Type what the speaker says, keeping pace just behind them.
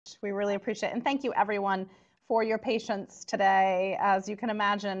We really appreciate it. And thank you, everyone, for your patience today. As you can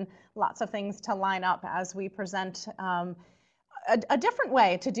imagine, lots of things to line up as we present a different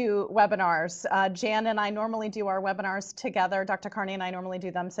way to do webinars. Jan and I normally do our webinars together. Dr. Carney and I normally do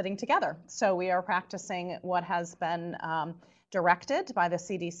them sitting together. So we are practicing what has been directed by the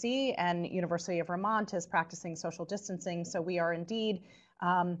CDC, and University of Vermont is practicing social distancing. So we are indeed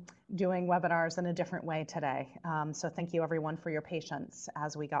doing webinars in a different way today. So thank you everyone for your patience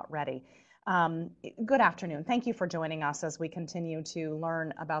as we got ready. Good afternoon. Thank you for joining us as we continue to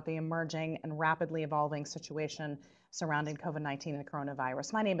learn about the emerging and rapidly evolving situation surrounding COVID-19 and the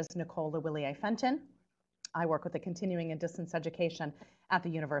coronavirus. My name is Nicole Lewillier-Fenton. I work with the Continuing and Distance Education at the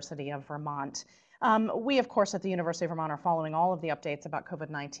University of Vermont. We, of course, at the University of Vermont are following all of the updates about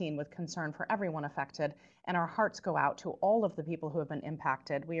COVID-19 with concern for everyone affected, and our hearts go out to all of the people who have been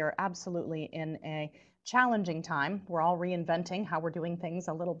impacted. We are absolutely in a challenging time. We're all reinventing how we're doing things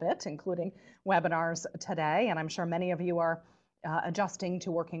a little bit, including webinars today, and I'm sure many of you are adjusting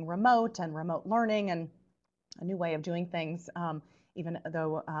to working remote and remote learning and a new way of doing things, even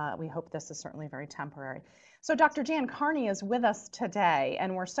though we hope this is certainly very temporary. So Dr. Jan Carney is with us today,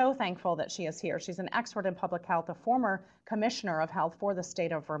 and we're so thankful that she is here. She's an expert in public health, a former commissioner of health for the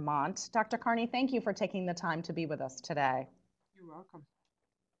state of Vermont. Dr. Carney, thank you for taking the time to be with us today. You're welcome.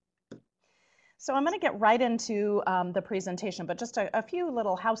 So I'm going to get right into the presentation, but just a few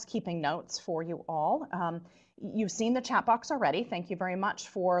little housekeeping notes for you all. You've seen the chat box already. Thank you very much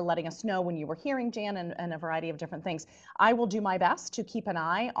for letting us know when you were hearing Jan and a variety of different things. I will do my best to keep an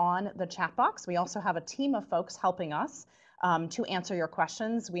eye on the chat box. We also have a team of folks helping us to answer your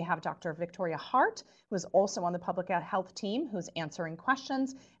questions. We have Dr. Victoria Hart, who is also on the public health team, who's answering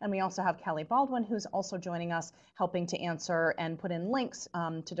questions. And we also have Kelly Baldwin, who's also joining us, helping to answer and put in links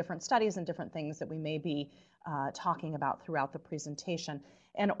to different studies and different things that we may be talking about throughout the presentation.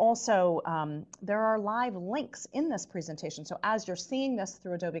 And also, there are live links in this presentation. So as you're seeing this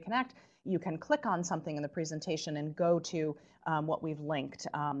through Adobe Connect, you can click on something in the presentation and go to what we've linked.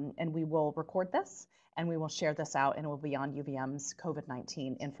 And we will record this, and we will share this out, and it will be on UVM's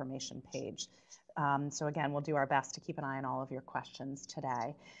COVID-19 information page. So again, we'll do our best to keep an eye on all of your questions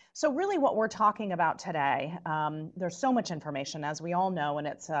today. So really what we're talking about today, there's so much information, as we all know, and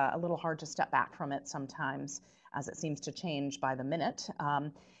it's a little hard to step back from it sometimes, as it seems to change by the minute.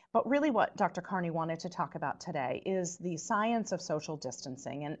 But really what Dr. Carney wanted to talk about today is the science of social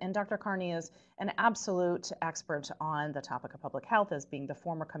distancing. And Dr. Carney is an absolute expert on the topic of public health, as being the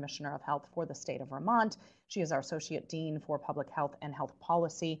former commissioner of health for the state of Vermont. She is our associate dean for public health and health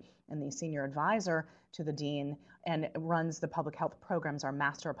policy and the senior advisor to the dean, and runs the public health programs, our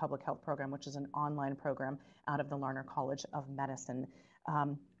Master of Public Health program, which is an online program out of the Larner College of Medicine.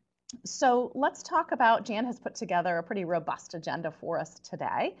 So let's talk about, Jan has put together a pretty robust agenda for us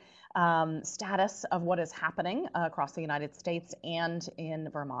today. Status of what is happening across the United States and in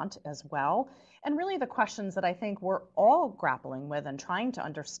Vermont as well. And really the questions that I think we're all grappling with and trying to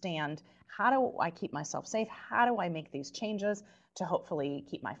understand: how do I keep myself safe? How do I make these changes to hopefully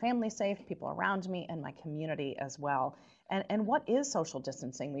keep my family safe, people around me, and my community as well? And what is social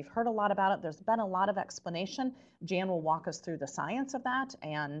distancing? We've heard a lot about it. There's been a lot of explanation. Jan will walk us through the science of that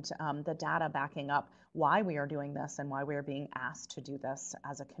and the data backing up why we are doing this and why we are being asked to do this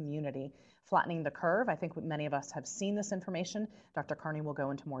as a community. Flattening the curve, I think many of us have seen this information. Dr. Carney will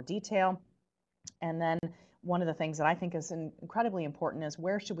go into more detail. And then one of the things that I think is incredibly important is,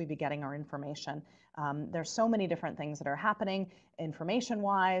 where should we be getting our information? There's so many different things that are happening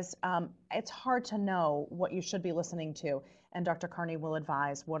information-wise. It's hard to know what you should be listening to, and Dr. Carney will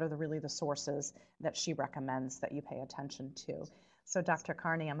advise what are really the sources that she recommends that you pay attention to. So Dr.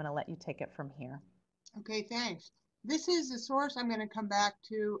 Carney, I'm going to let you take it from here. Okay, thanks. This is the source I'm going to come back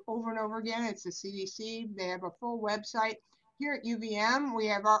to over and over again. It's the CDC. They have a full website. Here at UVM, we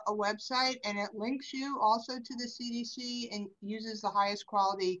have a website, and it links you also to the CDC and uses the highest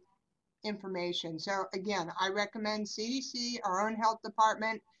quality information. So again, I recommend CDC, our own health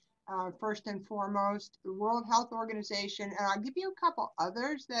department, first and foremost, the World Health Organization, and I'll give you a couple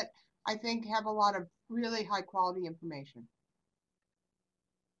others that I think have a lot of really high quality information.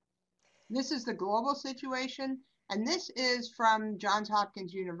 This is the global situation, and this is from Johns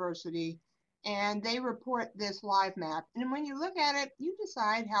Hopkins University, and they report this live map. And when you look at it, you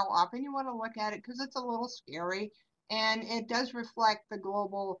decide how often you want to look at it, because it's a little scary, and it does reflect the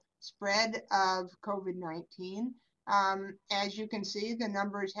global spread of COVID-19. As you can see, the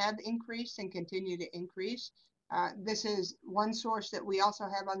numbers have increased and continue to increase. This is one source that we also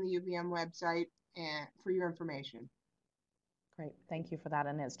have on the UVM website for your information. Great, thank you for that.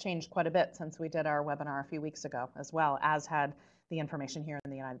 And it's changed quite a bit since we did our webinar a few weeks ago as well, as had the information here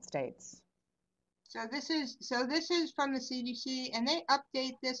in the United States. So this is from the CDC, and they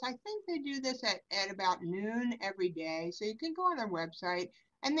update this. I think they do this at about noon every day. So you can go on their website,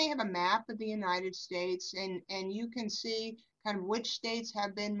 and they have a map of the United States, and you can see kind of which states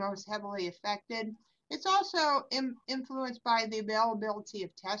have been most heavily affected. It's also influenced by the availability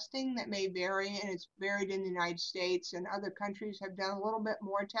of testing that may vary, and it's varied in the United States, and other countries have done a little bit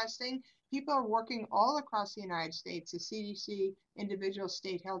more testing. People are working all across the United States, the CDC, individual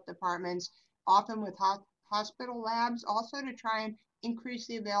state health departments, often with hospital labs, also to try and increase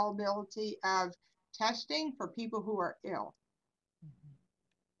the availability of testing for people who are ill.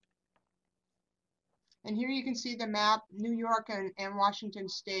 And here you can see the map. New York and Washington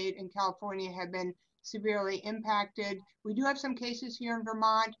State and California have been severely impacted. We do have some cases here in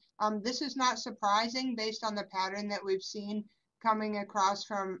Vermont. This is not surprising based on the pattern that we've seen coming across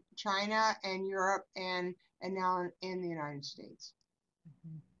from China and Europe and now in the United States.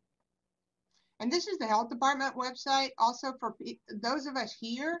 Mm-hmm. And this is the health department website. Also for those of us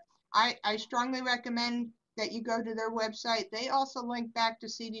here, I strongly recommend that you go to their website. They also link back to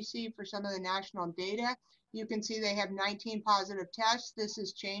CDC for some of the national data. You can see they have 19 positive tests. This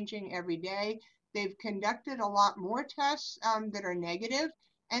is changing every day. They've conducted a lot more tests that are negative.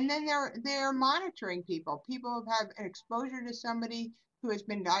 And then they're monitoring people. People who have an exposure to somebody who has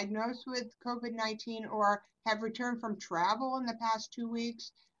been diagnosed with COVID-19 or have returned from travel in the past 2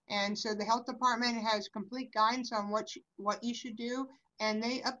 weeks. And so the health department has complete guidance on what you should do, and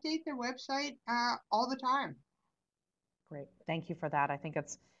they update their website all the time. Great, thank you for that. I think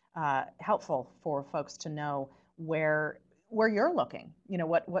it's helpful for folks to know where you're looking, you know,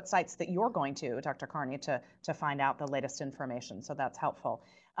 what sites that you're going to, Dr. Carney, to find out the latest information. So that's helpful.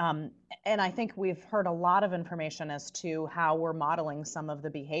 And I think we've heard a lot of information as to how we're modeling some of the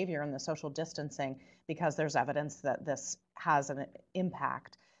behavior and the social distancing because there's evidence that this has an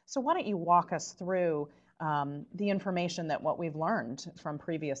impact. So why don't you walk us through the information that what we've learned from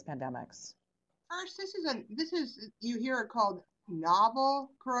previous pandemics? First, this is you hear it called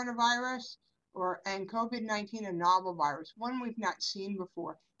novel coronavirus and COVID-19 a novel virus, one we've not seen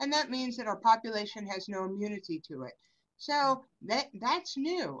before. And that means that our population has no immunity to it. So that's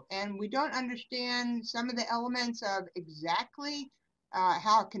new, and we don't understand some of the elements of exactly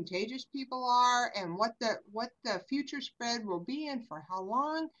how contagious people are and what the future spread will be and for how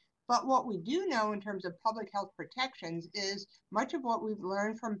long. But what we do know in terms of public health protections is much of what we've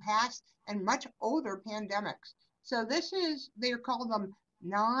learned from past and much older pandemics. So they're called them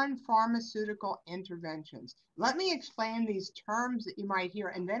non-pharmaceutical interventions. Let me explain these terms that you might hear,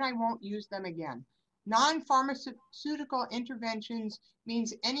 and then I won't use them again. Non-pharmaceutical interventions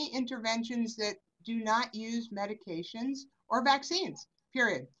means any interventions that do not use medications or vaccines,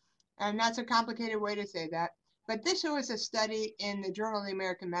 period. And that's a complicated way to say that. But this was a study in the Journal of the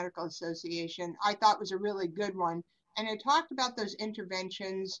American Medical Association I thought was a really good one. And it talked about those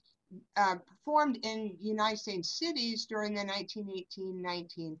interventions performed in United States cities during the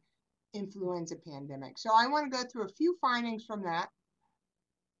 1918-19 influenza pandemic. So I want to go through a few findings from that.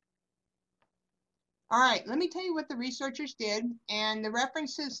 All right, let me tell you what the researchers did. And the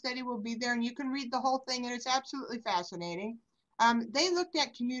reference to the study will be there, and you can read the whole thing, and it's absolutely fascinating. They looked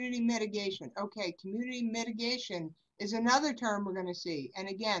at community mitigation. Okay, community mitigation is another term we're going to see. And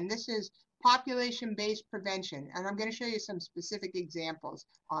again, this is population-based prevention. And I'm going to show you some specific examples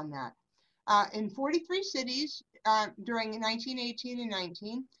on that. In 43 cities during 1918 and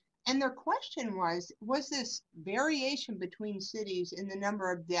 19, and their question was this variation between cities in the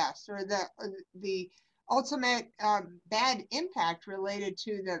number of deaths or the ultimate bad impact related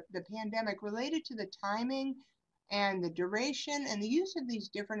to the pandemic, related to the timing and the duration and the use of these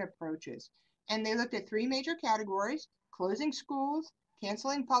different approaches. And they looked at 3 major categories: closing schools,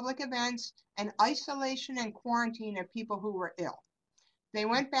 canceling public events, and isolation and quarantine of people who were ill. They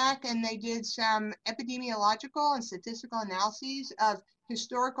went back and they did some epidemiological and statistical analyses of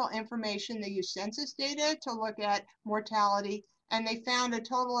historical information. They used census data to look at mortality, and they found a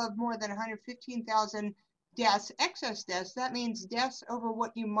total of more than 115,000 deaths, excess deaths. That means deaths over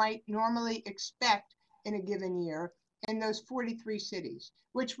what you might normally expect in a given year in those 43 cities,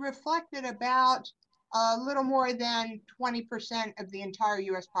 which reflected about a little more than 20% of the entire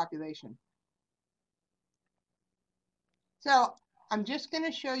US population. So I'm just going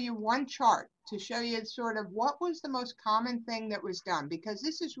to show you one chart to show you sort of what was the most common thing that was done, because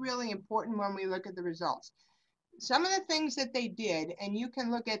this is really important when we look at the results. Some of the things that they did, and you can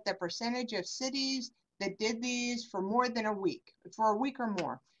look at the percentage of cities that did these for more than a week, for a week or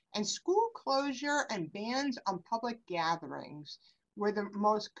more. And school closure and bans on public gatherings were the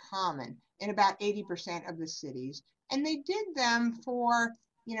most common in about 80% of the cities. And they did them for,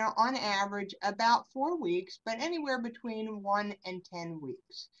 on average about 4 weeks, but anywhere between 1 and 10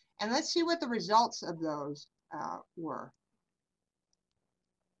 weeks. And let's see what the results of those were.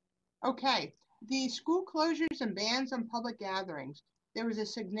 Okay, the school closures and bans on public gatherings. There was a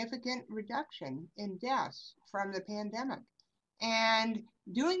significant reduction in deaths from the pandemic. And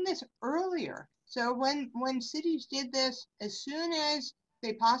doing this earlier. So when cities did this as soon as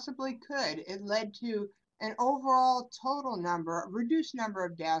they possibly could, it led to an overall total number, reduced number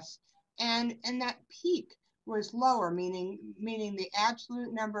of deaths, and that peak was lower, meaning the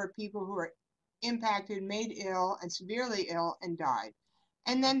absolute number of people who were impacted, made ill, and severely ill, and died.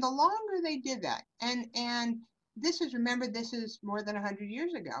 And then the longer they did that, and this is, remember, this is more than 100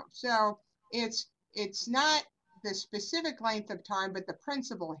 years ago. So it's not the specific length of time, but the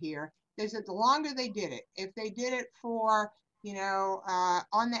principle here is that the longer they did it, if they did it for,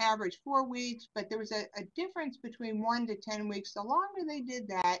 on the average 4 weeks, but there was a difference between 1 to 10 weeks, the longer they did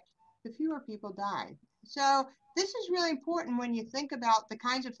that, the fewer people died. So this is really important when you think about the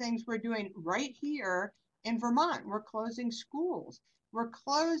kinds of things we're doing right here in Vermont. We're closing schools. We're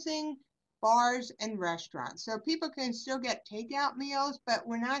closing bars and restaurants. So people can still get takeout meals, but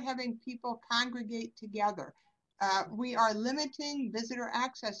we're not having people congregate together. We are limiting visitor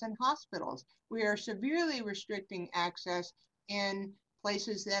access in hospitals. We are severely restricting access in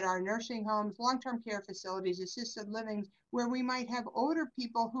places that are nursing homes, long-term care facilities, assisted living, where we might have older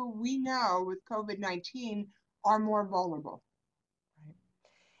people who we know with COVID-19 are more vulnerable.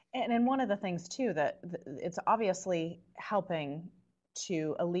 Right. And one of the things too, that it's obviously helping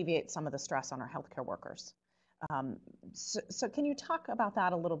to alleviate some of the stress on our healthcare workers. So can you talk about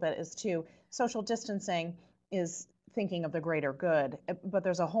that a little bit, as to social distancing is thinking of the greater good, but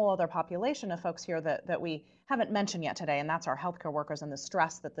there's a whole other population of folks here that we haven't mentioned yet today, and that's our healthcare workers, and the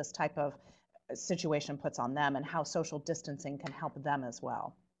stress that this type of situation puts on them, and how social distancing can help them as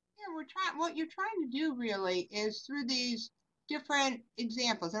well. Yeah, what you're trying to do really is, through these different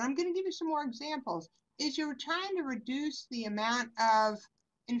examples, and I'm going to give you some more examples, is you're trying to reduce the amount of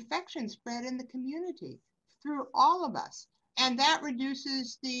infection spread in the community through all of us. And that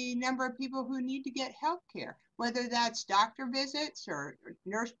reduces the number of people who need to get health care, whether that's doctor visits or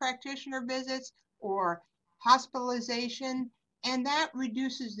nurse practitioner visits or hospitalization. And that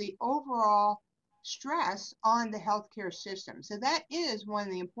reduces the overall stress on the healthcare system. So that is one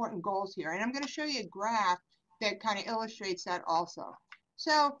of the important goals here. And I'm going to show you a graph that kind of illustrates that also.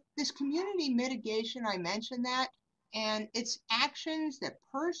 So this community mitigation, I mentioned that, and it's actions that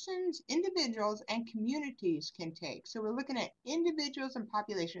persons, individuals, and communities can take. So we're looking at individuals and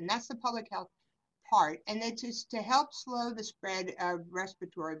population. That's the public health part, and it's just to help slow the spread of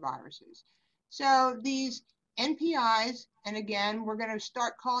respiratory viruses. So these NPIs, and again, we're going to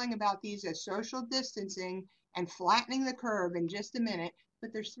start calling about these as social distancing and flattening the curve in just a minute,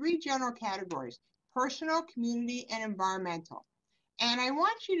 but there's three general categories: personal, community, and environmental. And I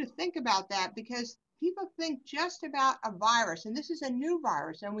want you to think about that, because people think just about a virus, and this is a new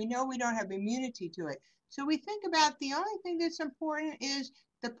virus, and we know we don't have immunity to it. So we think about the only thing that's important is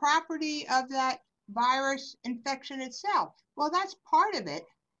the property of that virus infection itself. Well, that's part of it,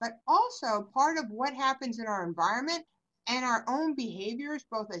 but also part of what happens in our environment and our own behaviors,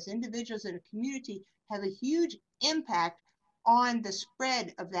 both as individuals and a community, have a huge impact on the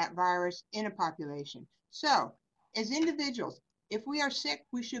spread of that virus in a population. So as individuals, if we are sick,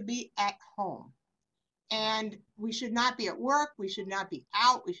 we should be at home. And we should not be at work. We should not be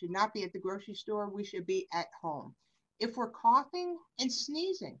out. We should not be at the grocery store. We should be at home. If we're coughing and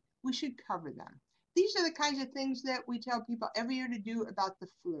sneezing, we should cover them. These are the kinds of things that we tell people every year to do about the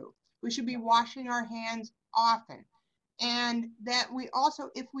flu. We should be washing our hands often. And that we also,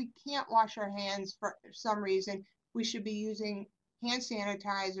 if we can't wash our hands for some reason, we should be using hand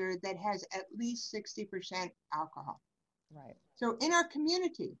sanitizer that has at least 60% alcohol. Right. So in our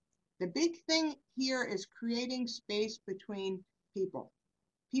community, the big thing here is creating space between people.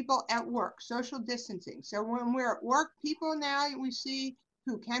 People at work, social distancing. So when we're at work, people now we see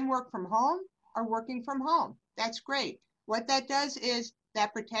who can work from home are working from home. That's great. What that does is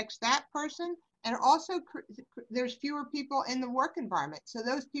that protects that person, and also there's fewer people in the work environment. So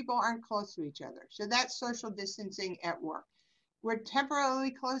those people aren't close to each other. So that's social distancing at work. We're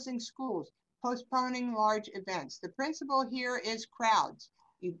temporarily closing schools, postponing large events. The principle here is crowds.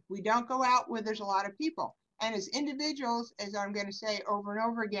 We don't go out where there's a lot of people. And as individuals, as I'm going to say over and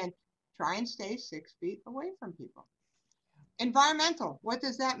over again, try and stay 6 feet away from people. Environmental, what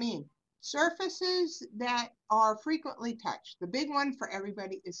does that mean? Surfaces that are frequently touched. The big one for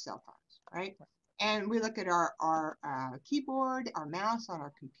everybody is cell phones, right? and we look at our keyboard, our mouse on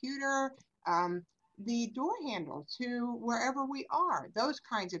our computer, the door handle to wherever we are, those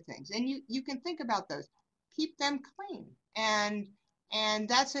kinds of things. And you can think about those. Keep them clean. And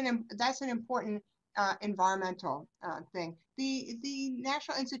that's an important environmental thing. The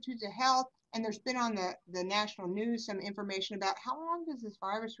National Institutes of Health, and there's been on the national news some information about how long does this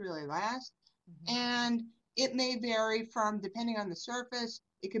virus really last? Mm-hmm. And it may vary from, depending on the surface,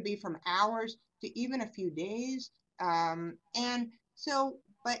 it could be from hours to even a few days. And so,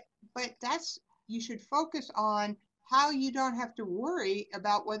 but that's, you should focus on how you don't have to worry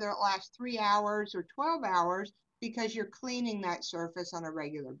about whether it lasts 3 hours or 12 hours because you're cleaning that surface on a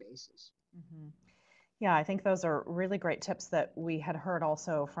regular basis. Mm-hmm. Yeah, I think those are really great tips that we had heard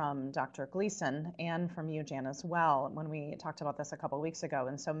also from Dr. Gleason and from you, Jan, as well, when we talked about this a couple of weeks ago.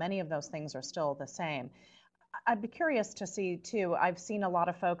 And so many of those things are still the same. I'd be curious to see too, I've seen a lot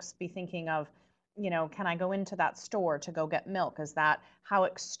of folks be thinking of, can I go into that store to go get milk? Is that how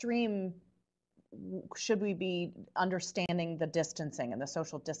extreme should we be understanding the distancing and the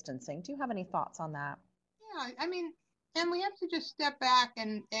social distancing? Do you have any thoughts on that? Yeah, I mean, and we have to just step back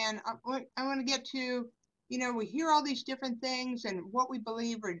and I want to get to, we hear all these different things and what we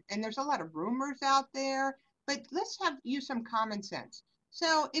believe, and there's a lot of rumors out there, but let's use some common sense.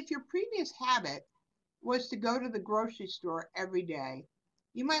 So if your previous habit was to go to the grocery store every day,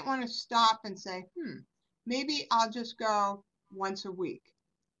 you might want to stop and say, maybe I'll just go once a week.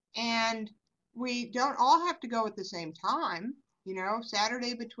 And we don't all have to go at the same time.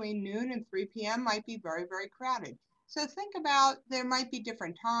 Saturday between noon and 3 p.m. might be very, very crowded. So think about, there might be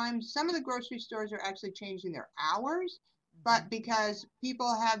different times. Some of the grocery stores are actually changing their hours, but because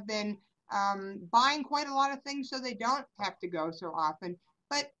people have been buying quite a lot of things, so they don't have to go so often.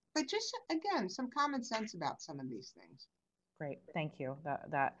 But just, again, some common sense about some of these things. Great, thank you.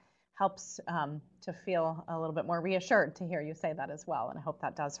 That helps to feel a little bit more reassured to hear you say that as well. And I hope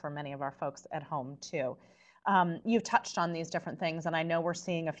that does for many of our folks at home too. You've touched on these different things, and I know we're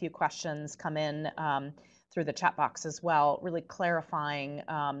seeing a few questions come in through the chat box as well, really clarifying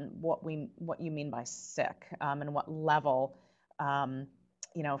what you mean by sick and what level,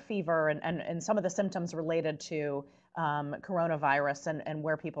 fever and some of the symptoms related to coronavirus and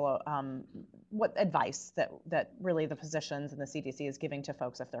where people, what advice that really the physicians and the CDC is giving to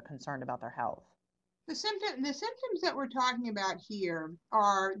folks if they're concerned about their health. The symptoms that we're talking about here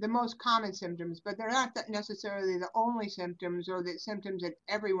are the most common symptoms, but they're not necessarily the only symptoms or the symptoms that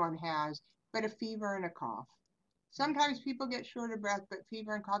everyone has, but a fever and a cough. Sometimes people get short of breath, but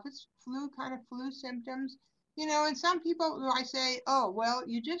fever and cough, it's kind of flu symptoms. And some people, I say, oh, well,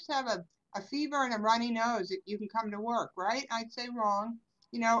 you just have a fever and a runny nose, you can come to work, right? I'd say wrong.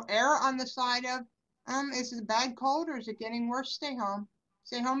 Err on the side of, is it a bad cold or is it getting worse? Stay home.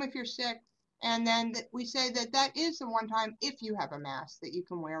 Stay home if you're sick. And then we say that is the one time, if you have a mask, that you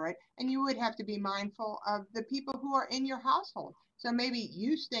can wear it. And you would have to be mindful of the people who are in your household. So maybe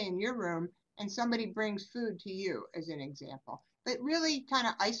you stay in your room and somebody brings food to you, as an example. But really kind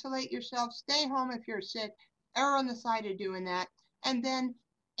of isolate yourself. Stay home if you're sick. Err on the side of doing that. And then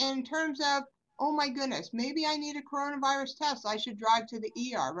in terms of, oh my goodness, maybe I need a coronavirus test, I should drive to the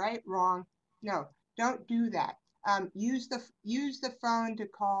ER, right? Wrong. No, don't do that. Use the phone to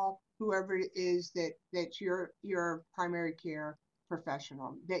call whoever it is that's your primary care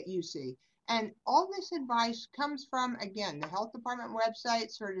professional that you see. And all this advice comes from, again, the health department website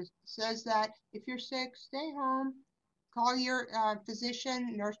sort of says that if you're sick, stay home, call your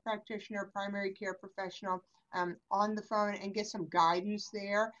physician, nurse practitioner, primary care professional on the phone and get some guidance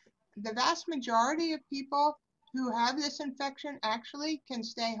there. The vast majority of people who have this infection actually can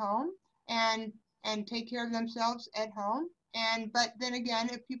stay home and take care of themselves at home. But then again,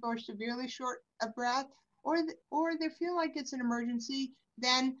 if people are severely short of breath or they feel like it's an emergency,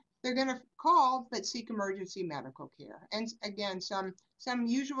 then they're going to call but seek emergency medical care. And again, some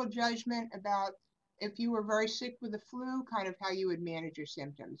usual judgment about if you were very sick with the flu, kind of how you would manage your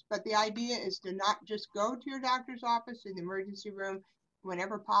symptoms. But the idea is to not just go to your doctor's office or the emergency room,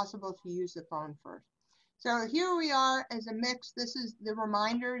 whenever possible, to use the phone first. So here we are as a mix. This is the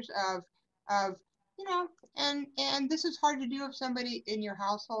reminders of and this is hard to do if somebody in your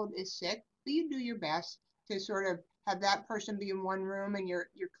household is sick, but you do your best to sort of have that person be in one room and you're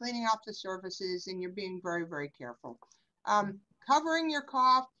cleaning off the surfaces and you're being very, very careful. Covering your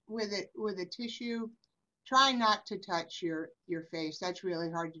cough with a tissue. Try not to touch your face. That's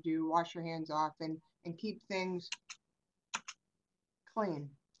really hard to do. Wash your hands off and keep things clean.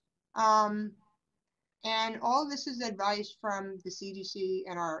 And all this is advice from the CDC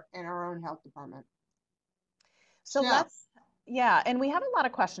and our own health department. So let's Yeah, and we have a lot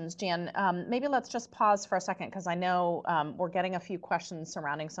of questions, Jan. Maybe let's just pause for a second because I know we're getting a few questions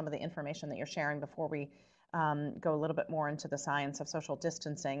surrounding some of the information that you're sharing before we go a little bit more into the science of social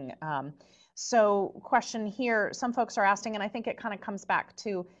distancing. So, question here, some folks are asking, and I think it kind of comes back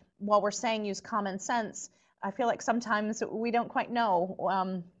to while we're saying use common sense, I feel like sometimes we don't quite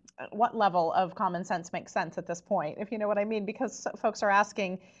know what level of common sense makes sense at this point, if you know what I mean, because folks are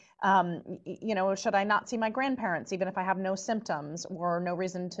asking, should I not see my grandparents even if I have no symptoms or no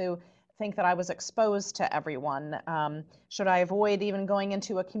reason to think that I was exposed to everyone? Should I avoid even going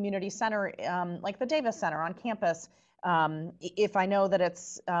into a community center like the Davis Center on campus if I know that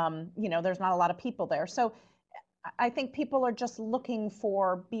it's, there's not a lot of people there? So I think people are just looking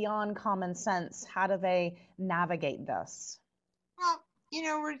for beyond common sense. How do they navigate this? Well,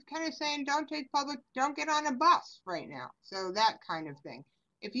 we're kind of saying don't get on a bus right now. So that kind of thing.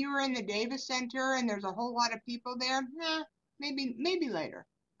 If you were in the Davis Center and there's a whole lot of people there, maybe later.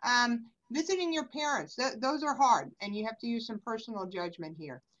 Visiting your parents, those are hard, and you have to use some personal judgment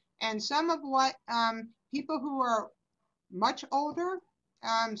here. And some of what people who are much older,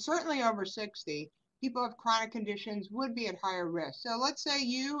 certainly over 60, people with chronic conditions would be at higher risk. So let's say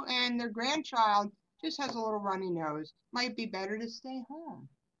you and their grandchild just has a little runny nose, might be better to stay home,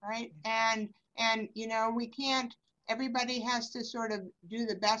 right? And we can't, everybody has to sort of do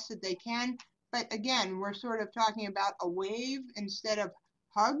the best that they can. But again, we're sort of talking about a wave instead of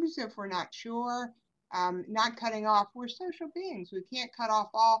hugs if we're not sure. Not cutting off, we're social beings. We can't cut off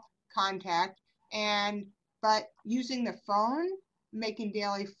all contact. But using the phone, making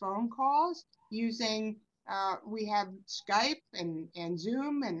daily phone calls, we have Skype and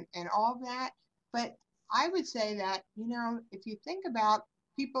Zoom and all that. But I would say that, if you think about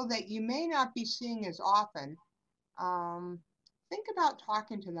people that you may not be seeing as often, think about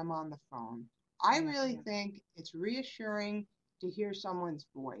talking to them on the phone. I really think it's reassuring to hear someone's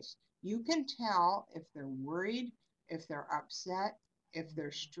voice. You can tell if they're worried, if they're upset, if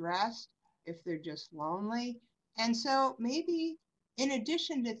they're stressed, if they're just lonely. And so maybe in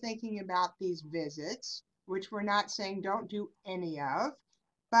addition to thinking about these visits, which we're not saying don't do any of,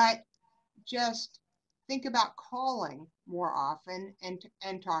 but just think about calling more often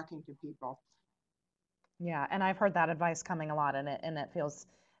and talking to people. Yeah, and I've heard that advice coming a lot, and it feels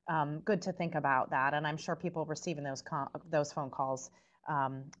good to think about that. And I'm sure people receiving those phone calls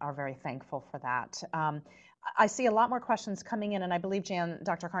are very thankful for that. I see a lot more questions coming in, and I believe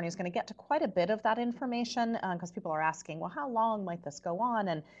Dr. Carney is going to get to quite a bit of that information because people are asking, well, how long might this go on?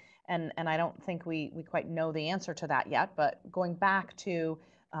 And I don't think we quite know the answer to that yet. But going back to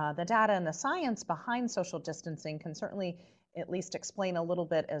the data and the science behind social distancing can certainly at least explain a little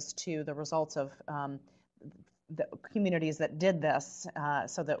bit as to the results of the communities that did this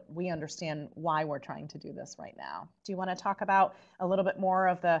so that we understand why we're trying to do this right now. Do you want to talk about a little bit more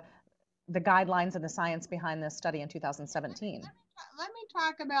of the guidelines and the science behind this study in 2017? Let me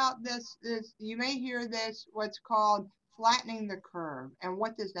talk about this. You may hear this, what's called flattening the curve. And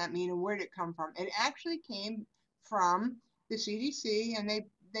what does that mean and where did it come from? It actually came from the CDC, and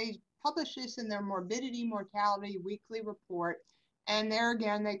they published this in their morbidity mortality weekly report. And there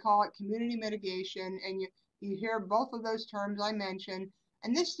again, they call it community mitigation. And you hear both of those terms I mentioned.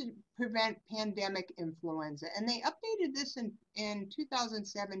 And this to prevent pandemic influenza. And they updated this in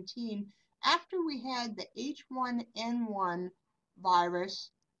 2017 after we had the H1N1 virus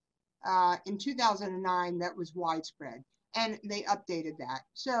in 2009 that was widespread. And they updated that.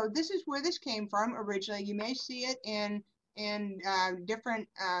 So this is where this came from originally. You may see it in different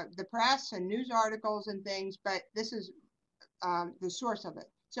the press and news articles and things, but this is the source of it.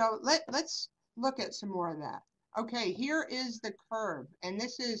 So let's look at some more of that. Okay, here is the curve, and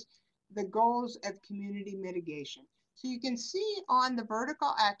this is the goals of community mitigation. So you can see on the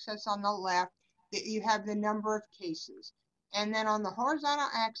vertical axis on the left that you have the number of cases. And then on the horizontal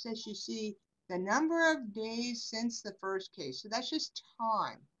axis, you see the number of days since the first case. So that's just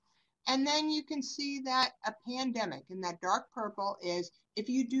time. And then you can see that a pandemic in that dark purple is if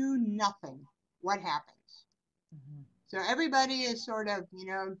you do nothing, what happens? Mm-hmm. So everybody is sort of,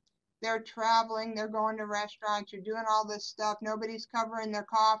 they're traveling, they're going to restaurants, you're doing all this stuff, nobody's covering their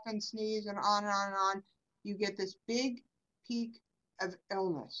cough and sneeze and on and on and on. You get this big peak of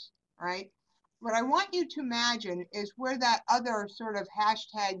illness, right? What I want you to imagine is where that other sort of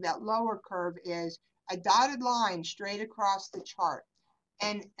hashtag, that lower curve is, a dotted line straight across the chart.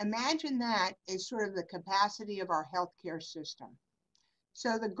 And imagine that is sort of the capacity of our healthcare system.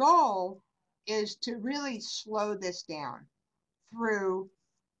 So the goal is to really slow this down through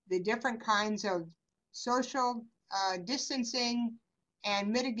the different kinds of social distancing and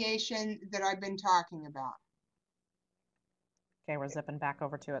mitigation that I've been talking about. Okay, we're zipping back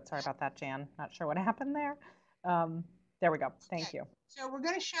over to it. Sorry about that, Jan. Not sure what happened there. There we go. Thank you. So we're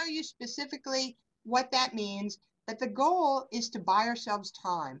going to show you specifically what that means, but the goal is to buy ourselves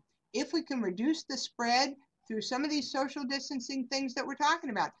time. If we can reduce the spread through some of these social distancing things that we're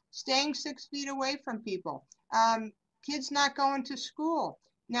talking about, staying 6 feet away from people, kids not going to school.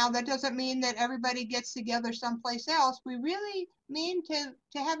 Now, that doesn't mean that everybody gets together someplace else. We really mean to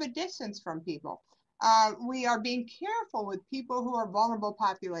have a distance from people. We are being careful with people who are vulnerable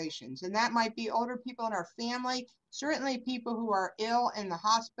populations, and that might be older people in our family, certainly people who are ill in the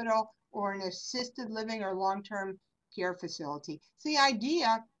hospital or in assisted living or long-term care facility. So the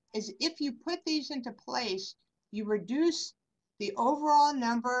idea is if you put these into place, you reduce the overall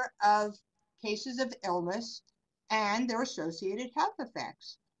number of cases of illness and their associated health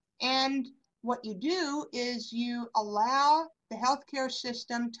effects. And what you do is you allow the healthcare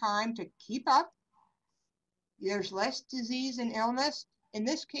system time to keep up. There's less disease and illness. In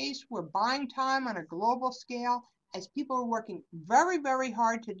this case, we're buying time on a global scale as people are working very, very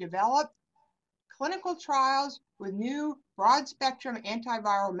hard to develop clinical trials with new broad spectrum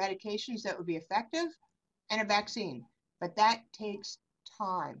antiviral medications that would be effective and a vaccine. But that takes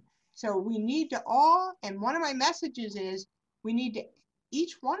time. So we need to all, and one of my messages is we need to,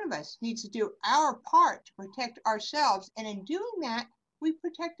 each one of us needs to do our part to protect ourselves. And in doing that, we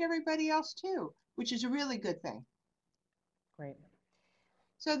protect everybody else too, which is a really good thing. Great.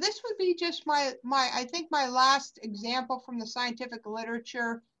 So this would be just I think my last example from the scientific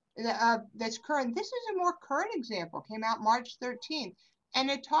literature that's current. This is a more current example, came out March 13th, and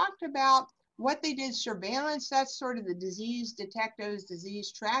it talked about what they did, surveillance, that's sort of the disease detectives,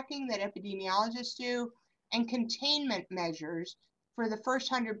 disease tracking that epidemiologists do, and containment measures for the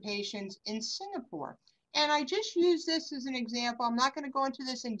first 100 patients in Singapore. And I just use this as an example. I'm not going to go into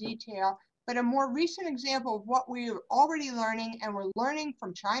this in detail, but a more recent example of what we're already learning, and we're learning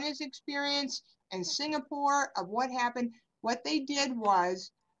from China's experience and Singapore of what happened. What they did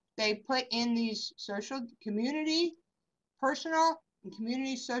was they put in these community, personal, and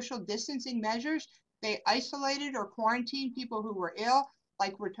community social distancing measures. They isolated or quarantined people who were ill,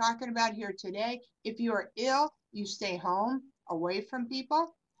 like we're talking about here today. If you are ill, you stay home, away from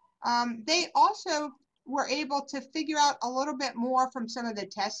people. They also were able to figure out a little bit more from some of the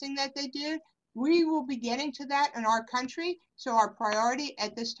testing that they did. We will be getting to that in our country. So our priority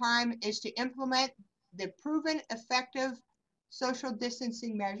at this time is to implement the proven effective social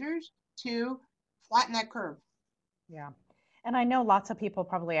distancing measures to flatten that curve. Yeah. And I know lots of people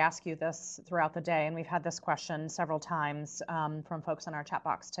probably ask you this throughout the day, and we've had this question several times from folks in our chat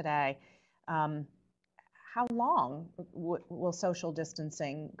box today. How long will social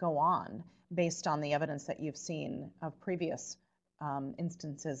distancing go on based on the evidence that you've seen of previous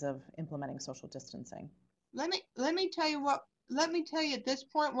instances of implementing social distancing? Let me tell you at this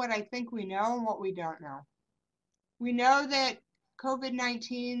point what I think we know and what we don't know. We know that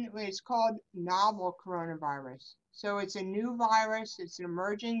COVID-19 is called novel coronavirus. So it's a new virus, it's an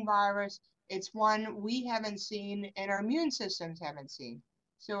emerging virus, it's one we haven't seen and our immune systems haven't seen.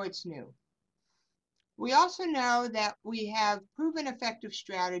 So it's new. We also know that we have proven effective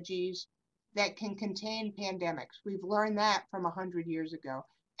strategies that can contain pandemics. We've learned that from 100 years ago.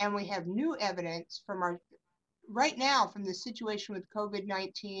 And we have new evidence from right now from the situation with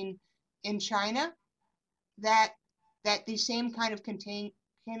COVID-19 in China that these same kind of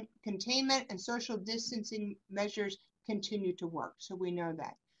containment and social distancing measures continue to work. So we know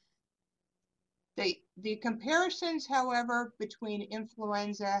that. The comparisons, however, between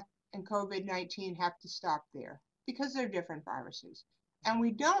influenza and COVID-19 have to stop there because they're different viruses. And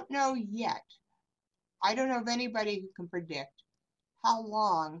we don't know yet, I don't know of anybody who can predict how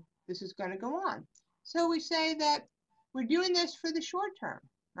long this is going to go on. So we say that we're doing this for the short term,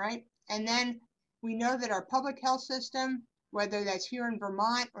 right? And then we know that our public health system, whether that's here in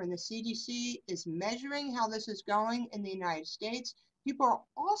Vermont or in the CDC, is measuring how this is going in the United States. People are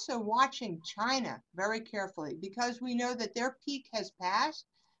also watching China very carefully because we know that their peak has passed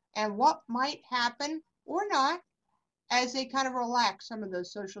and what might happen or not as they kind of relax some of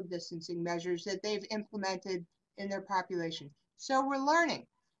those social distancing measures that they've implemented in their population. So we're learning.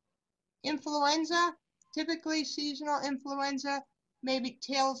 Influenza, typically seasonal influenza, maybe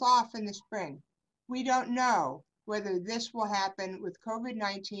tails off in the spring. We don't know whether this will happen with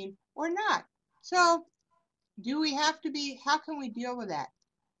COVID-19 or not. So do we have to be, how can we deal with that?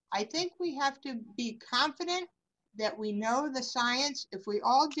 I think we have to be confident that we know the science. If we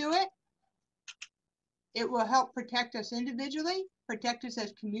all do it, it will help protect us individually, protect us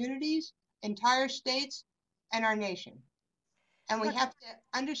as communities, entire states, and our nation. And we have to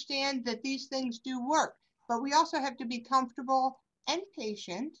understand that these things do work. but we also have to be comfortable and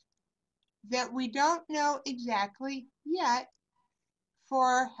patient that we don't know exactly yet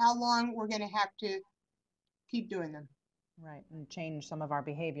for how long we're going to have to keep doing them. Right, and change some of our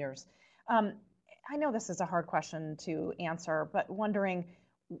behaviors. I know this is a hard question to answer, but wondering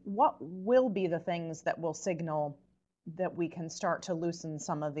what will be the things that will signal that we can start to loosen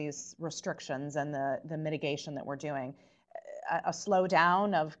some of these restrictions and the mitigation that we're doing. A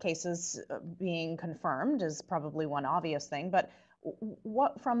slowdown of cases being confirmed is probably one obvious thing, but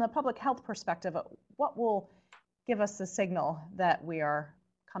what, from the public health perspective, what will give us the signal that we are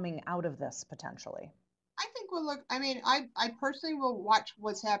coming out of this potentially? I think we'll look, I mean, I personally will watch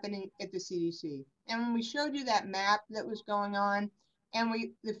what's happening at the CDC. And when we showed you that map that was going on, and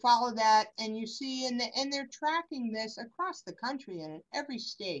we follow that, and you see, and they're tracking this across the country and in every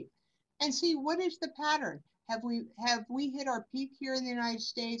state, and see what is the pattern. Have we hit our peak here in the United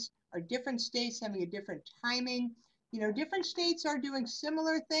States? Are different states having a different timing? You know, different states are doing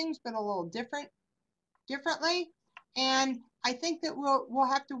similar things, but a little differently. And I think that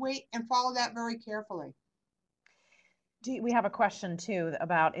we'll have to wait and follow that very carefully. We have a question too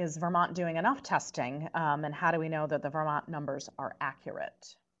about, is Vermont doing enough testing, and how do we know that the Vermont numbers are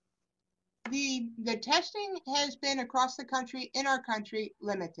accurate? The testing has been across the country, in our country,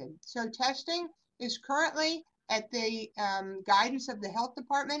 limited. So testing is currently at the guidance of the health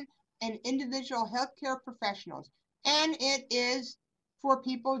department and individual healthcare professionals. And it is for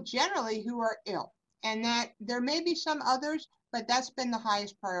people generally who are ill. And that there may be some others, but that's been the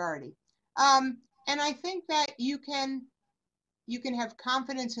highest priority. And I think that you can have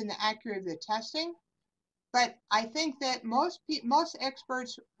confidence in the accuracy of the testing, but I think that most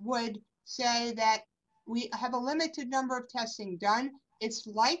experts would say that we have a limited number of testing done. It's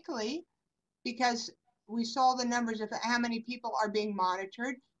likely, because we saw the numbers of how many people are being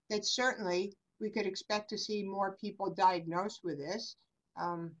monitored, that certainly we could expect to see more people diagnosed with this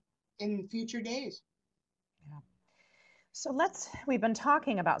in future days. Yeah. So we've been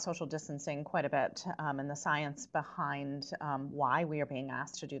talking about social distancing quite a bit, and the science behind why we are being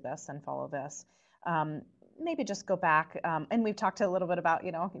asked to do this and follow this. Maybe just go back, and we've talked a little bit about,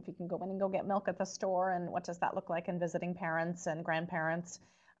 you know, if you can go in and go get milk at the store, and what does that look like, and visiting parents and grandparents,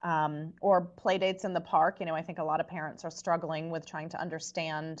 or play dates in the park. You know, I think a lot of parents are struggling with trying to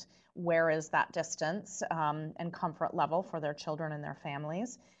understand where is that distance and comfort level for their children and their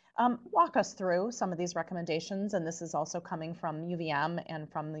families. Walk us through some of these recommendations, and this is also coming from UVM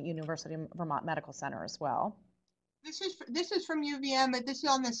and from the University of Vermont Medical Center as well. This is from UVM, but this is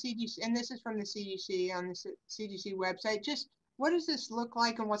on the CDC, and this is from the CDC on the CDC website. Just what does this look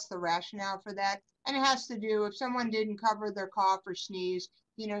like, and what's the rationale for that? And it has to do, if someone didn't cover their cough or sneeze,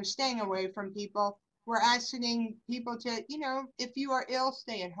 you know, staying away from people. We're asking people to, you know, if you are ill,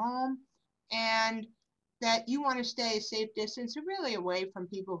 stay at home, and that you want to stay a safe distance, really away from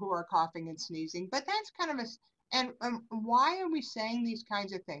people who are coughing and sneezing. But that's kind of and why are we saying these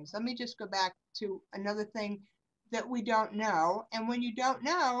kinds of things? Let me just go back to another thing that we don't know. And when you don't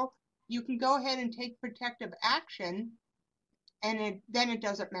know, you can go ahead and take protective action, and then it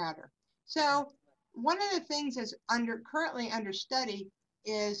doesn't matter. So one of the things that's currently under study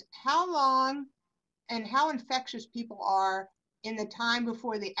is how long and how infectious people are in the time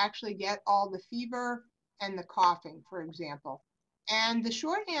before they actually get all the fever and the coughing, for example. And the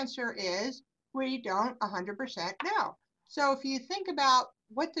short answer is we don't 100% know. So if you think about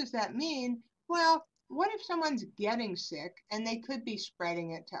what does that mean, well, what if someone's getting sick and they could be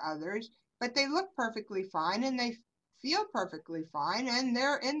spreading it to others, but they look perfectly fine and they feel perfectly fine and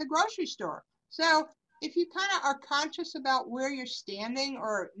they're in the grocery store? So if you kind of are conscious about where you're standing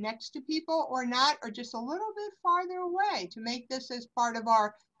or next to people or not, or just a little bit farther away, to make this as part of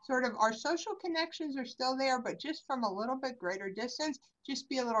our our social connections are still there, but just from a little bit greater distance, just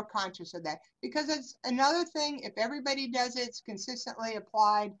be a little conscious of that. Because it's another thing, if everybody does it, it's consistently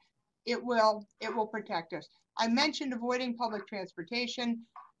applied, it will protect us. I mentioned avoiding public transportation,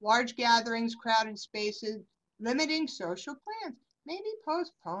 large gatherings, crowded spaces, limiting social plans. Maybe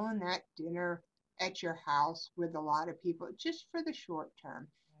postpone that dinner at your house with a lot of people just for the short term.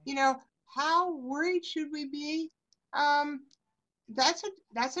 You know, how worried should we be? That's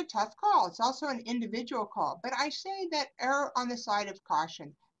a tough call. It's also an individual call, but I say that err on the side of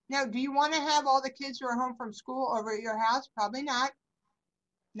caution. Now, do you want to have all the kids who are home from school over at your house? Probably not.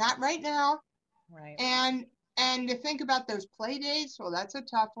 Not right now. Right. And to think about those play dates, well, that's a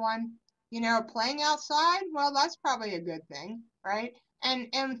tough one. You know, playing outside, well, that's probably a good thing, right? And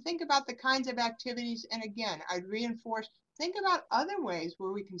think about the kinds of activities. And again, I'd reinforce, think about other ways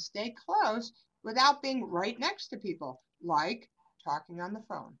where we can stay close without being right next to people, like talking on the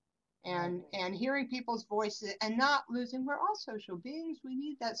phone. and hearing people's voices and not losing. We're all social beings. We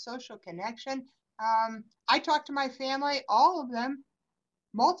need that social connection. I talk to my family, all of them,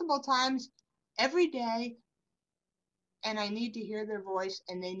 multiple times every day, and I need to hear their voice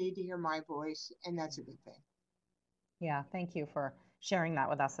and they need to hear my voice, and that's a good thing. Yeah, thank you for sharing that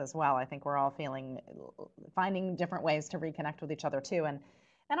with us as well. I think we're all finding different ways to reconnect with each other too, and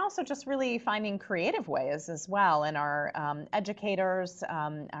also just really finding creative ways as well. And our educators,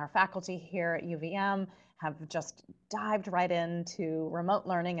 our faculty here at UVM have just dived right into remote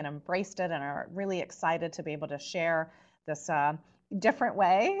learning and embraced it and are really excited to be able to share this different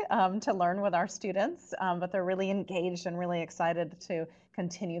way to learn with our students, but they're really engaged and really excited to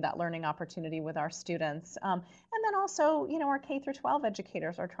continue that learning opportunity with our students. And then also, our K through 12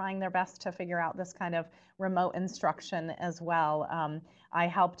 educators are trying their best to figure out this kind of remote instruction as well. I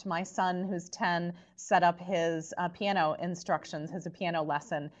helped my son, who's 10, set up his piano instructions, his piano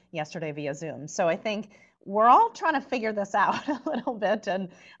lesson yesterday via Zoom. So I think we're all trying to figure this out a little bit, and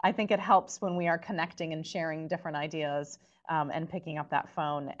I think it helps when we are connecting and sharing different ideas and picking up that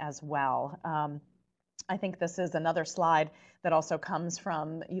phone as well. I think this is another slide that also comes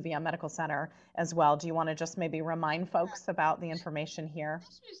from UVM Medical Center as well. Do you want to just maybe remind folks about the information here?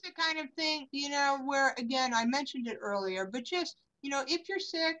 This is the kind of thing, where, again, I mentioned it earlier, but just, if you're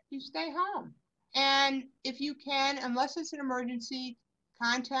sick, you stay home. And if you can, unless it's an emergency,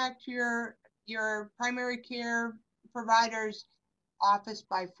 contact your primary care provider's office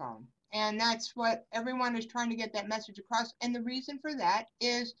by phone. And that's what everyone is trying to get that message across. And the reason for that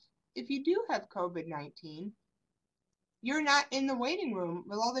is if you do have COVID-19, you're not in the waiting room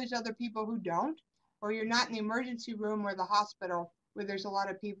with all these other people who don't, or you're not in the emergency room or the hospital where there's a lot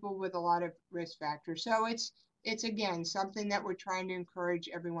of people with a lot of risk factors. So it's again, something that we're trying to encourage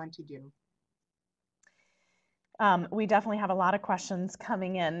everyone to do. We definitely have a lot of questions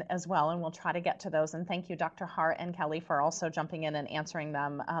coming in as well, and we'll try to get to those. And thank you, Dr. Hart and Kelly, for also jumping in and answering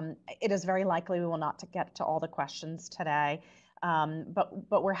them. It is very likely we will not get to all the questions today,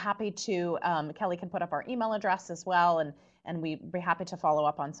 but we're happy to, Kelly can put up our email address as well, and we'd be happy to follow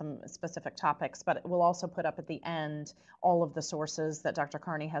up on some specific topics, but we'll also put up at the end all of the sources that Dr.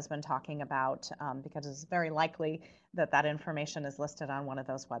 Carney has been talking about, because it's very likely that that information is listed on one of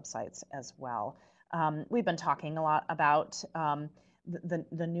those websites as well. We've been talking a lot about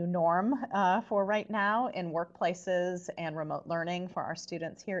the new norm for right now in workplaces and remote learning for our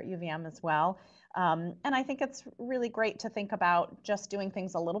students here at UVM as well. And I think it's really great to think about just doing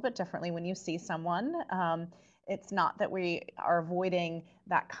things a little bit differently when you see someone. It's not that we are avoiding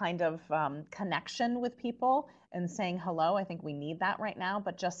that kind of connection with people and saying hello. I think we need that right now,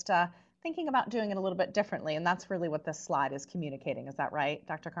 but just thinking about doing it a little bit differently. And that's really what this slide is communicating. Is that right,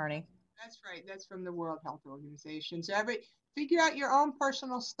 Dr. Carney? That's right. That's from the World Health Organization. So figure out your own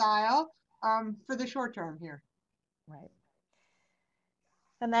personal style for the short term here. Right.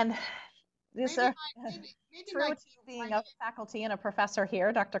 And then these are true to being a faculty and a professor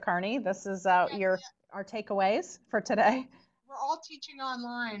here, Dr. Carney. This is our takeaways for today. We're all teaching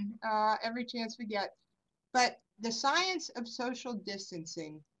online every chance we get. But the science of social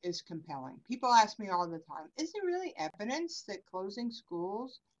distancing is compelling. People ask me all the time, is there really evidence that closing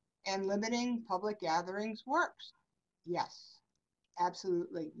schools and limiting public gatherings works? Yes,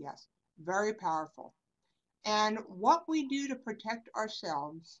 absolutely yes. Very powerful. And what we do to protect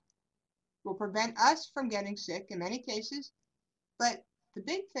ourselves will prevent us from getting sick in many cases, but the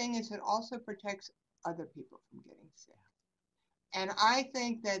big thing is it also protects other people from getting sick. And I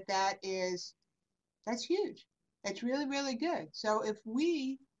think that's huge. That's really, really good. So if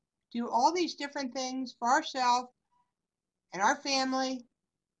we do all these different things for ourselves and our family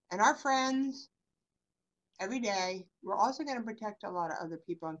and our friends every day, we're also going to protect a lot of other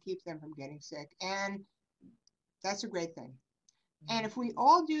people and keep them from getting sick. And that's a great thing. And if we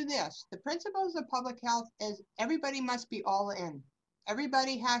all do this, the principles of public health is everybody must be all in.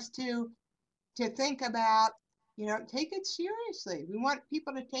 Everybody has to think about, take it seriously. We want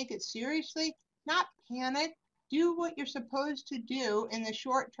people to take it seriously, not panic. Do what you're supposed to do in the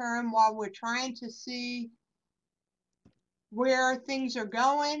short term while we're trying to see where things are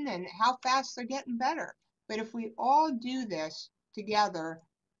going and how fast they're getting better. But if we all do this together,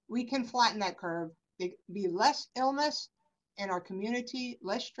 we can flatten that curve. There'd be less illness in our community,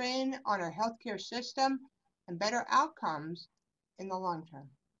 less strain on our healthcare system, and better outcomes in the long term.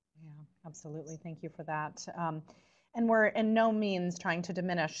 Yeah, absolutely. Thank you for that. And we're in no means trying to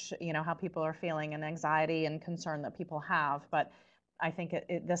diminish, how people are feeling and anxiety and concern that people have. But I think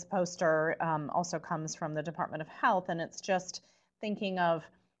this poster also comes from the Department of Health, and it's just thinking of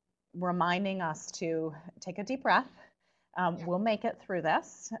reminding us to take a deep breath, Yeah. We'll make it through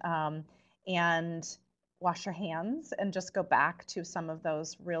this. And wash your hands and just go back to some of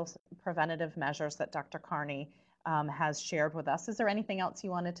those real preventative measures that Dr. Carney has shared with us. Is there anything else you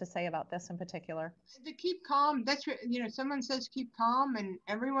wanted to say about this in particular? To keep calm, that's someone says keep calm, and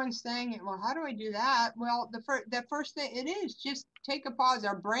everyone's saying, well, how do I do that? Well, the first thing it is just take a pause.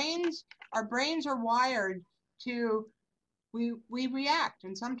 Our brains are wired to we react,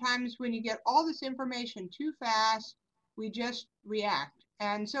 and sometimes when you get all this information too fast, we just react.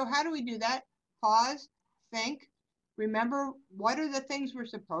 And so how do we do that? Pause, think, remember what are the things we're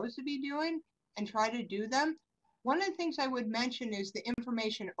supposed to be doing, and try to do them. One of the things I would mention is the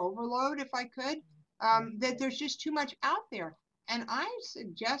information overload, if I could, that there's just too much out there. And I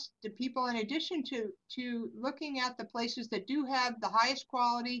suggest to people, in addition to looking at the places that do have the highest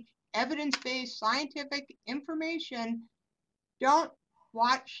quality, evidence-based scientific information, don't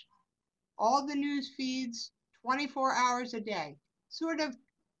watch all the news feeds 24 hours a day. Sort of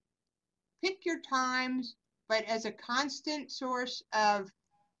pick your times, but as a constant source of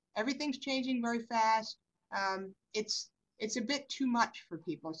everything's changing very fast, it's a bit too much for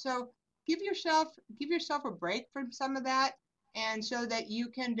people. So give yourself a break from some of that, and so that you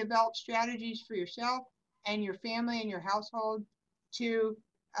can develop strategies for yourself and your family and your household to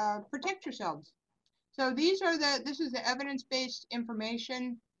protect yourselves. So this is the evidence-based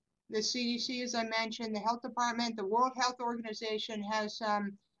information. The CDC, as I mentioned, the health department, the World Health Organization has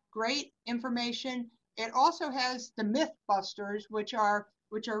some great information. It also has the myth busters, which are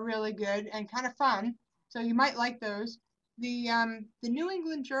really good and kind of fun. So you might like those. The New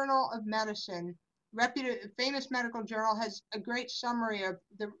England Journal of Medicine, reputed famous medical journal, has a great summary of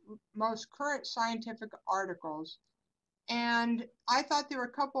the most current scientific articles. And I thought there were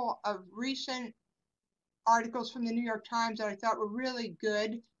a couple of recent articles from the New York Times that I thought were really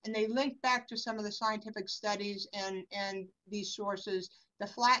good, and they linked back to some of the scientific studies and these sources, the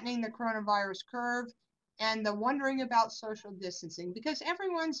flattening the coronavirus curve, and the wondering about social distancing, because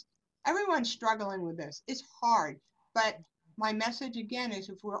everyone's struggling with this. It's hard, but my message again is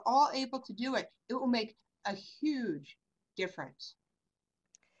if we're all able to do it, it will make a huge difference.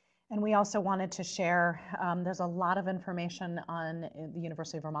 And we also wanted to share, there's a lot of information on the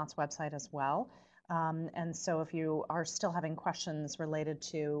University of Vermont's website as well. And so if you are still having questions related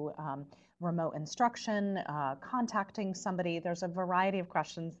to remote instruction, contacting somebody, there's a variety of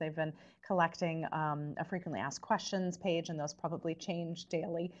questions. They've been collecting a frequently asked questions page, and those probably change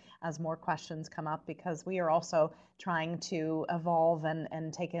daily as more questions come up, because we are also trying to evolve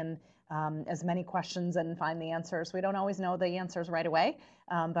and take in as many questions and find the answers. We don't always know the answers right away,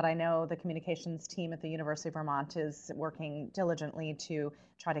 but I know the communications team at the University of Vermont is working diligently to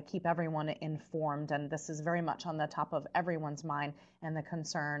try to keep everyone informed, and this is very much on the top of everyone's mind, and the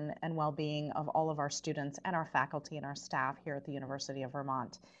concern and well-being of all of our students and our faculty and our staff here at the University of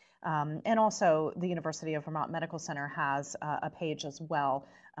Vermont. And also the University of Vermont Medical Center has a page as well.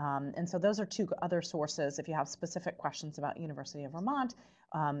 And so those are two other sources if you have specific questions about University of Vermont.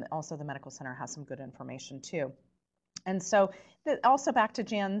 Also the Medical Center has some good information too. And so also back to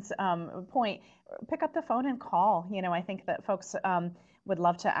Jan's point, pick up the phone and call. I think that folks would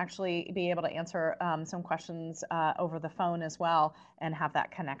love to actually be able to answer some questions over the phone as well, and have that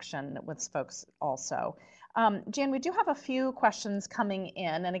connection with folks also. Jan, we do have a few questions coming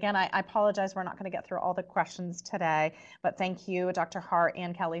in. And again, I apologize, we're not going to get through all the questions today, but thank you, Dr. Hart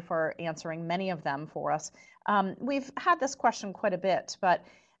and Kelly, for answering many of them for us. We've had this question quite a bit, but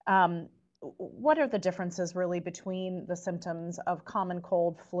what are the differences really between the symptoms of common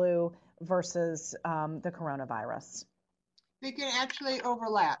cold, flu versus the coronavirus? They can actually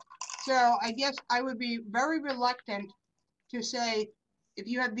overlap. So I guess I would be very reluctant to say, if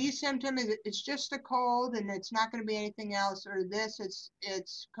you have these symptoms, it's just a cold and it's not going to be anything else, or this,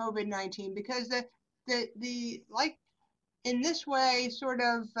 it's COVID-19, because the like in this way, sort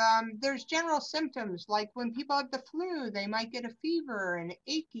of, there's general symptoms, like when people have the flu, they might get a fever and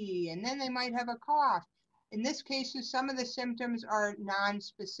achy, and then they might have a cough. In this case, some of the symptoms are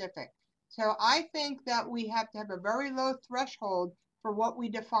non-specific. So I think that we have to have a very low threshold for what we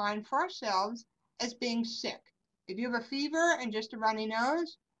define for ourselves as being sick. If you have a fever and just a runny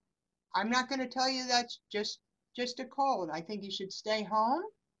nose, I'm not going to tell you that's just a cold. I think you should stay home,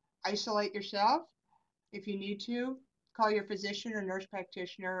 isolate yourself. If you need to, call your physician or nurse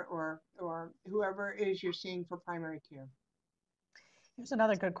practitioner or whoever it is you're seeing for primary care. Here's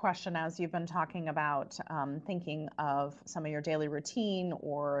another good question. As you've been talking about thinking of some of your daily routine,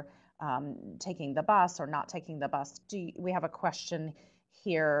 or taking the bus or not taking the bus, we have a question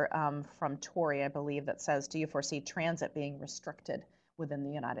here from Tori, I believe, that says, do you foresee transit being restricted within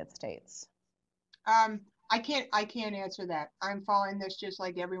the United States? I can't answer that. I'm following this just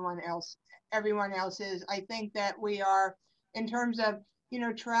like everyone else. Everyone else is. I think that we are, in terms of,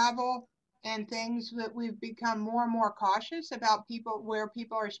 travel and things, that we've become more and more cautious about where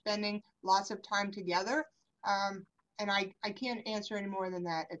people are spending lots of time together. And I can't answer any more than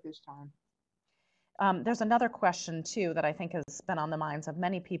that at this time. There's another question too that I think has been on the minds of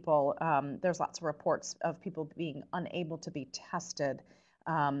many people. There's lots of reports of people being unable to be tested.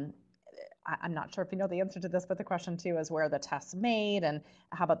 I'm not sure if you know the answer to this, but the question too is where the test's made and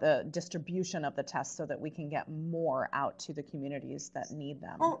how about the distribution of the tests so that we can get more out to the communities that need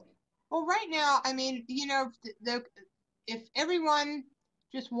them. Well, right now, I mean, if everyone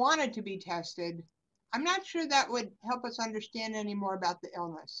just wanted to be tested, I'm not sure that would help us understand any more about the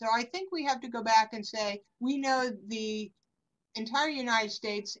illness. So I think we have to go back and say, we know the entire United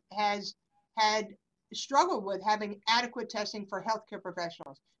States has had struggled with having adequate testing for healthcare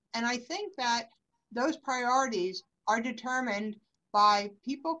professionals. And I think that those priorities are determined by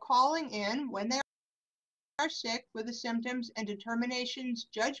people calling in when they are sick with the symptoms and determinations,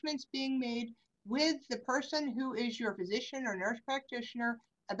 judgments being made with the person who is your physician or nurse practitioner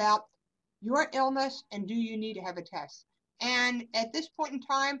about your illness and do you need to have a test. And at this point in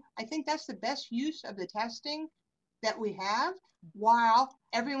time, I think that's the best use of the testing that we have while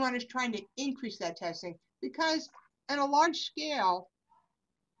everyone is trying to increase that testing. Because on a large scale,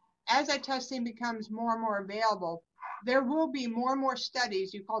 as that testing becomes more and more available, there will be more and more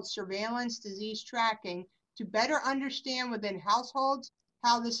studies, you call it surveillance disease tracking, to better understand within households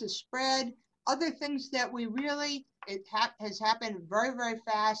how this is spread, other things that we really, has happened very, very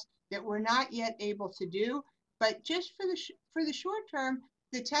fast that we're not yet able to do. But just for the short term,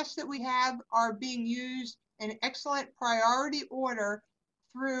 the tests that we have are being used in excellent priority order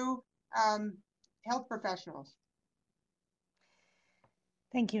through health professionals.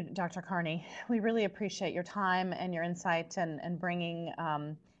 Thank you, Dr. Carney. We really appreciate your time and your insight and bringing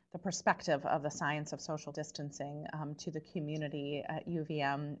the perspective of the science of social distancing to the community at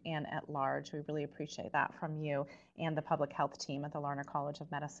UVM and at large. We really appreciate that from you and the public health team at the Larner College of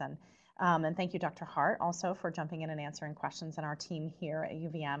Medicine. And thank you, Dr. Hart, also for jumping in and answering questions, and our team here at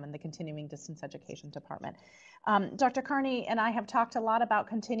UVM and the Continuing Distance Education Department. Dr. Carney and I have talked a lot about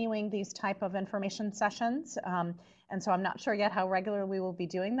continuing these type of information sessions. And so I'm not sure yet how regular we will be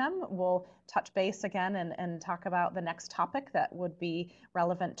doing them. We'll touch base again and talk about the next topic that would be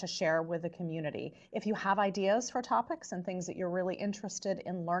relevant to share with the community. If you have ideas for topics and things that you're really interested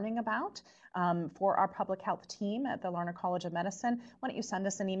in learning about for our public health team at the Larner College of Medicine, why don't you send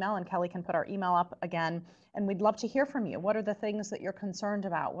us an email, and Kelly can put our email up again. And we'd love to hear from you. What are the things that you're concerned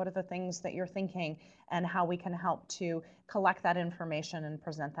about? What are the things that you're thinking, and how we can help to collect that information and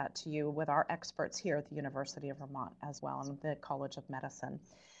present that to you with our experts here at the University of Vermont as well, and the College of Medicine.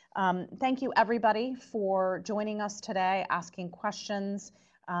 Thank you, everybody, for joining us today, asking questions,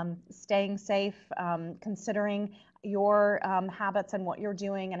 staying safe, considering your habits and what you're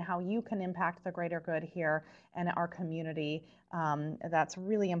doing and how you can impact the greater good here in our community. That's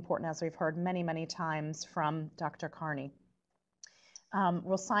really important, as we've heard many, many times from Dr. Carney.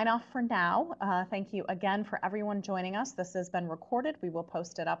 We'll sign off for now. Thank you again for everyone joining us. This has been recorded. We will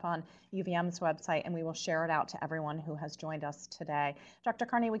post it up on UVM's website, and we will share it out to everyone who has joined us today. Dr.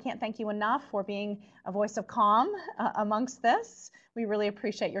 Carney, we can't thank you enough for being a voice of calm amongst this. We really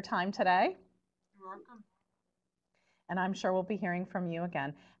appreciate your time today. You're welcome. And I'm sure we'll be hearing from you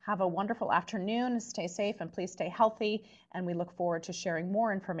again. Have a wonderful afternoon. Stay safe and please stay healthy. And we look forward to sharing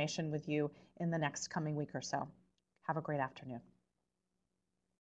more information with you in the next coming week or so. Have a great afternoon.